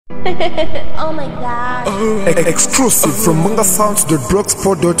Oh my god. Exclusive from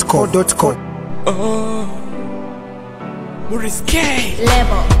mungasounds.blogspot.com. Muli Skay.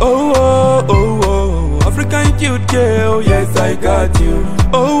 Level. Oh, oh, oh, oh, African cute girl, yes I got you.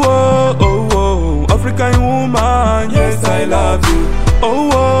 Oh, oh, oh, oh, African woman, yes I love you. Oh,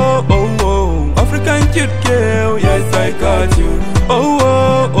 oh, oh, oh, African cute girl, yes I got you. Oh,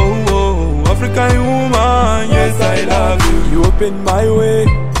 oh, oh, oh, African woman, yes I love you. You open my way,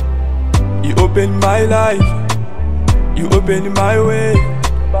 you open my life, you open my way,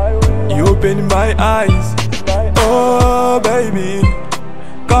 you open my eyes. Oh baby,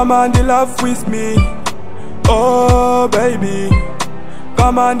 come and laugh with me. Oh baby,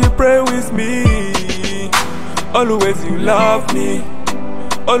 come and pray with me. Always you love me,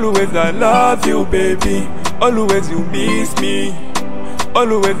 always I love you baby. Always you miss me,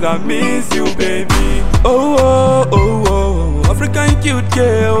 always I miss you baby. Oh, oh, oh, oh, African cute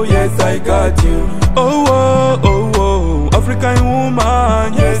girl, yes I got you. Oh, oh, oh, oh, African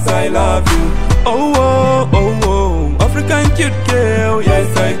woman, yes I love you. Oh, oh, oh, oh, African cute girl,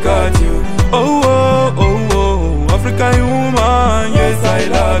 yes I got you. Oh, oh, oh, oh, African woman, yes I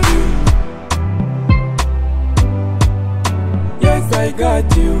love you. Yes I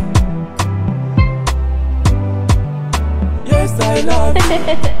got you. Yes I love you.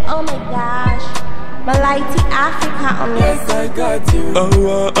 Oh my gosh. Malaiti Africa on this. Yes I got you. Oh,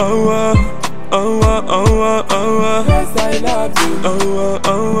 oh, oh, oh, oh, oh, oh, yes I love you. Oh, oh, oh,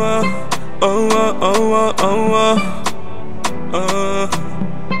 oh, oh, oh,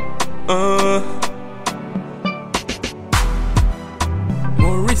 oh,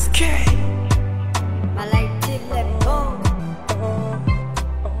 Muli Skay. Malaiti level.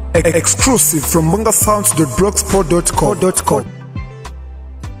 Exclusive from mungasounds.blogspot.com.